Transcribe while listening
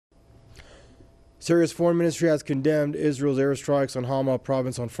Syria's foreign ministry has condemned Israel's airstrikes on Hama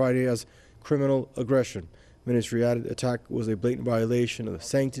Province on Friday as criminal aggression. Ministry added the attack was a blatant violation of the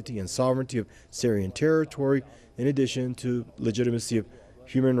sanctity and sovereignty of Syrian territory, in addition to legitimacy of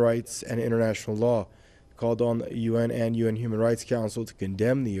human rights and international law. It called on the UN and UN Human Rights Council to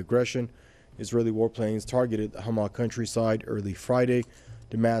condemn the aggression. Israeli warplanes targeted the Hama countryside early Friday.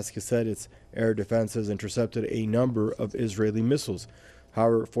 Damascus said its air defenses intercepted a number of Israeli missiles.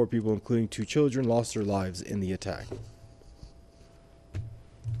 However, 4 people, including 2 children, lost their lives in the attack.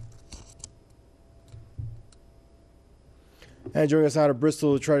 And joining us out of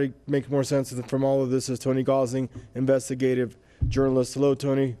Bristol to try to make more sense from all of this is Tony Gosling, investigative journalist. Hello,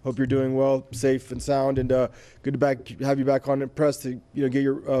 Tony. Hope you're doing well, safe and sound, and good to have you back on press to get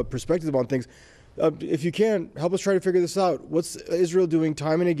your perspective on things. If you can, help us try to figure this out. What's Israel doing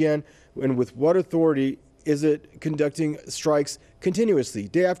time and again, and with what authority is it conducting strikes continuously,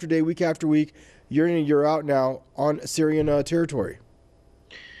 day after day, week after week, year in and year out now on Syrian territory?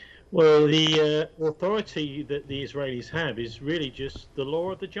 Well, the authority that the Israelis have is really just the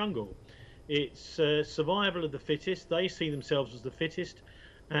law of the jungle. It's survival of the fittest. They see themselves as the fittest,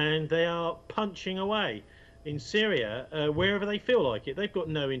 and they are punching away in Syria wherever they feel like it. They've got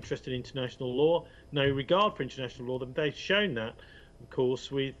no interest in international law, no regard for international law. They've shown that, of course,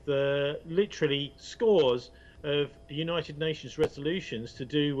 with literally scores of United Nations resolutions to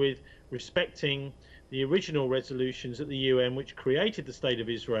do with respecting the original resolutions at the UN which created the State of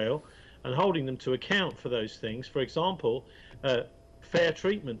Israel and holding them to account for those things. For example, fair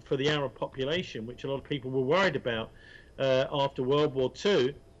treatment for the Arab population, which a lot of people were worried about after World War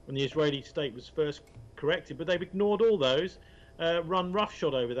II when the Israeli state was first corrected, but they've ignored all those, run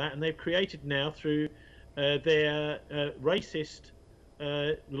roughshod over that, and they've created now through their racist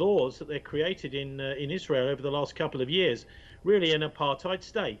laws that they've created in Israel over the last couple of years, really an apartheid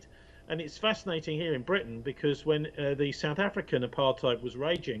state. And it's fascinating here in Britain because when the South African apartheid was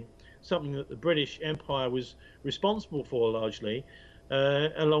raging, something that the British Empire was responsible for largely,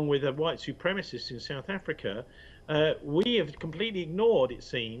 along with white supremacists in South Africa, we have completely ignored, it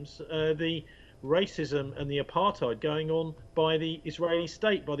seems, the racism and the apartheid going on by the Israeli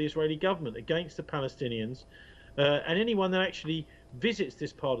state, by the Israeli government against the Palestinians. And anyone that actually visits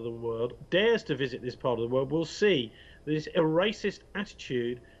this part of the world, dares to visit this part of the world, will see this a racist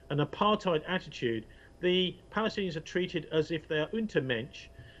attitude, an apartheid attitude. The Palestinians are treated as if they are Untermensch,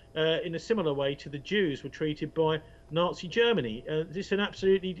 in a similar way to the Jews were treated by Nazi Germany. This is an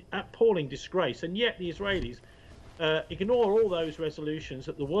absolutely appalling disgrace, and yet the Israelis ignore all those resolutions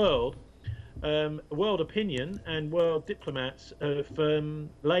that the world opinion and world diplomats have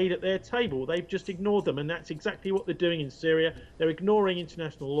laid at their table. They've just ignored them, and that's exactly what they're doing in Syria. They're ignoring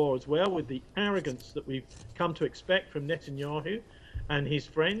international law as well, with the arrogance that we've come to expect from Netanyahu and his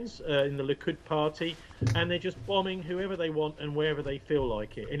friends in the Likud party, and they're just bombing whoever they want and wherever they feel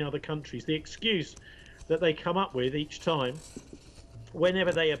like it in other countries. The excuse that they come up with each time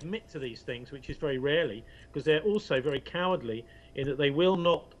whenever they admit to these things, which is very rarely, because they're also very cowardly in that they will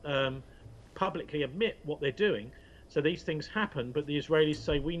not publicly admit what they're doing. So these things happen, but the Israelis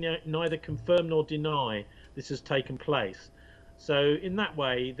say we neither confirm nor deny this has taken place. So in that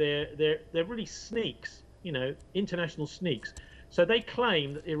way, they're really sneaks, international sneaks. So they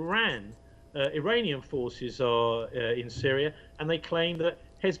claim that Iranian forces are in Syria, and they claim that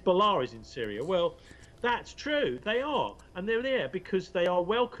Hezbollah is in Syria. Well, that's true. They are, and they're there because they are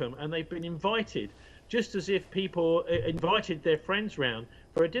welcome and they've been invited, just as if people invited their friends round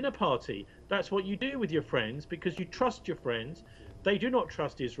for a dinner party. That's what you do with your friends because you trust your friends. They do not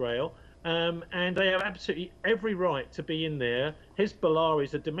trust Israel, and they have absolutely every right to be in there. Hezbollah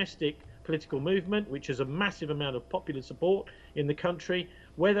is a domestic political movement which has a massive amount of popular support in the country,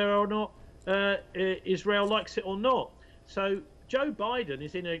 whether or not Israel likes it or not. So Joe Biden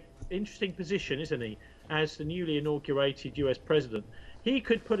is in an interesting position, isn't he, as the newly inaugurated US president. He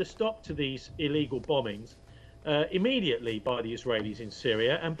could put a stop to these illegal bombings immediately by the Israelis in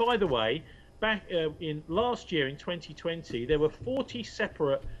Syria. And by the way, back in last year in 2020, there were 40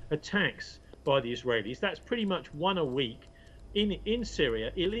 separate attacks by the Israelis. That's pretty much one a week in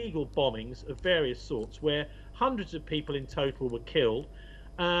Syria, illegal bombings of various sorts, where hundreds of people in total were killed,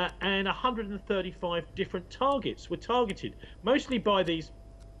 and 135 different targets were targeted, mostly by these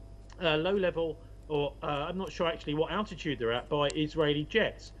low-level, or I'm not sure actually what altitude they're at, by Israeli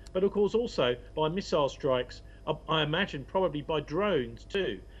jets, but of course also by missile strikes, I imagine probably by drones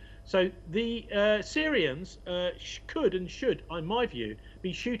too. So the Syrians could and should, in my view,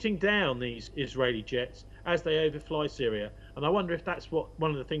 be shooting down these Israeli jets as they overfly Syria. And I wonder if that's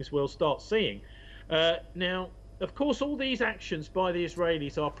one of the things we'll start seeing. Now, of course, all these actions by the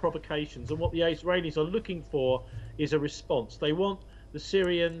Israelis are provocations, and what the Israelis are looking for is a response. They want the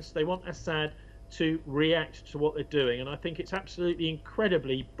Syrians, they want Assad to react to what they're doing, and I think it's absolutely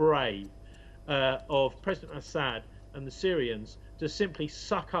incredibly brave of President Assad and the Syrians to simply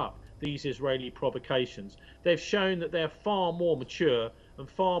suck up these Israeli provocations. They've shown that they're far more mature and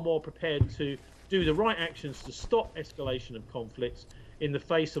far more prepared to do the right actions to stop escalation of conflicts in the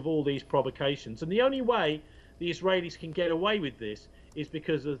face of all these provocations. And the only way the Israelis can get away with this is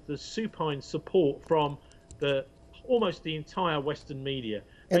because of the supine support from almost the entire Western media.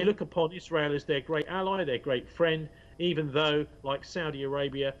 They look upon Israel as their great ally, their great friend, even though, like Saudi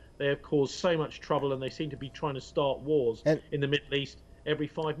Arabia, they have caused so much trouble and they seem to be trying to start wars in the Middle East every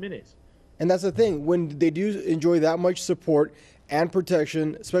 5 minutes. And that's the thing, when they do enjoy that much support and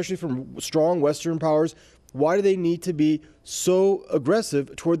protection, especially from strong Western powers, why do they need to be so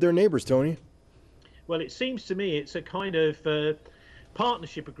aggressive toward their neighbors, Tony? Well, it seems to me it's a kind of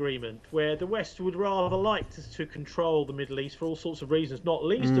partnership agreement where the West would rather like to control the Middle East for all sorts of reasons, not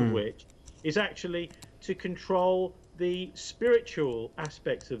least of which is actually to control the spiritual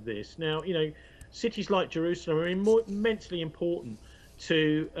aspects of this. Now, you know, cities like Jerusalem are immensely important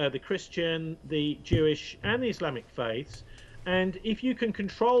to the Christian, the Jewish, and the Islamic faiths. And if you can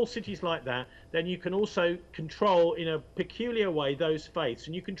control cities like that, then you can also control in a peculiar way those faiths,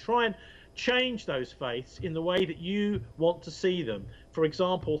 and you can try and change those faiths in the way that you want to see them. For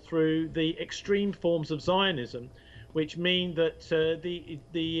example, through the extreme forms of Zionism, which mean that the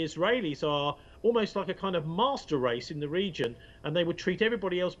Israelis are almost like a kind of master race in the region, and they would treat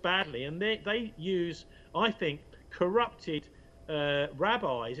everybody else badly. And they use, I think, corrupted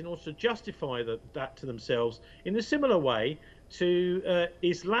rabbis in order to justify that to themselves in a similar way to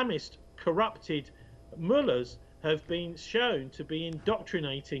Islamist corrupted mullahs have been shown to be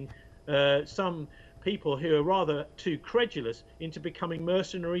indoctrinating some people who are rather too credulous into becoming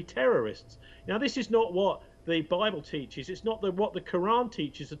mercenary terrorists. Now, this is not what the Bible teaches. It's not what the Quran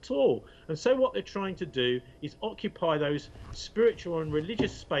teaches at all. And so what they're trying to do is occupy those spiritual and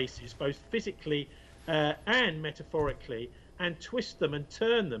religious spaces, both physically and metaphorically, and twist them and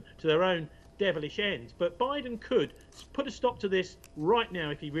turn them to their own devilish ends. But Biden could put a stop to this right now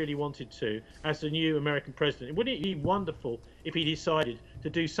if he really wanted to, as the new American president. Wouldn't it be wonderful if he decided to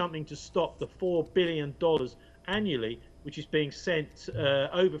do something to stop the $4 billion annually, which is being sent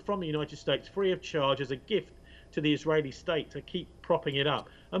over from the United States free of charge as a gift to the Israeli state to keep propping it up?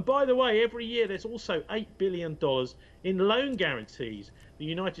 And by the way, every year there's also $8 billion in loan guarantees the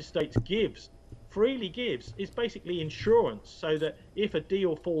United States freely gives. Is basically insurance, so that if a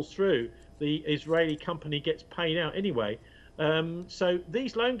deal falls through, the Israeli company gets paid out anyway. So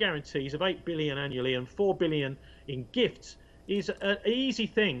these loan guarantees of $8 billion annually and $4 billion in gifts is an easy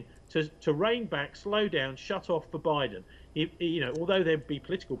thing to rein back, slow down, shut off for Biden. Although there'd be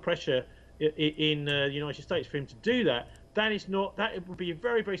political pressure in the United States for him to do that, it would be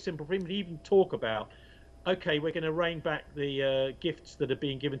very, very simple for him to even talk about, okay, we're going to rein back the gifts that are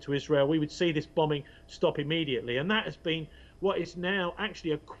being given to Israel. We would see this bombing stop immediately. And that has been what is now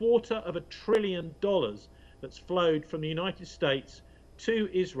actually $250 billion that's flowed from the United States to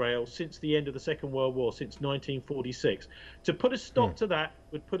Israel since the end of the Second World War, since 1946. To put a stop to that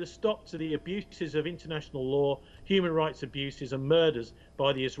would put a stop to the abuses of international law, human rights abuses and murders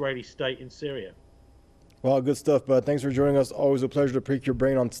by the Israeli state in Syria. Well, good stuff, bud. Thanks for joining us. Always a pleasure to pick your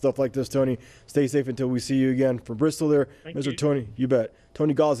brain on stuff like this, Tony. Stay safe until we see you again. From Bristol there, Mr. Tony, you bet.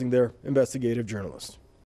 Tony Gosling there, investigative journalist.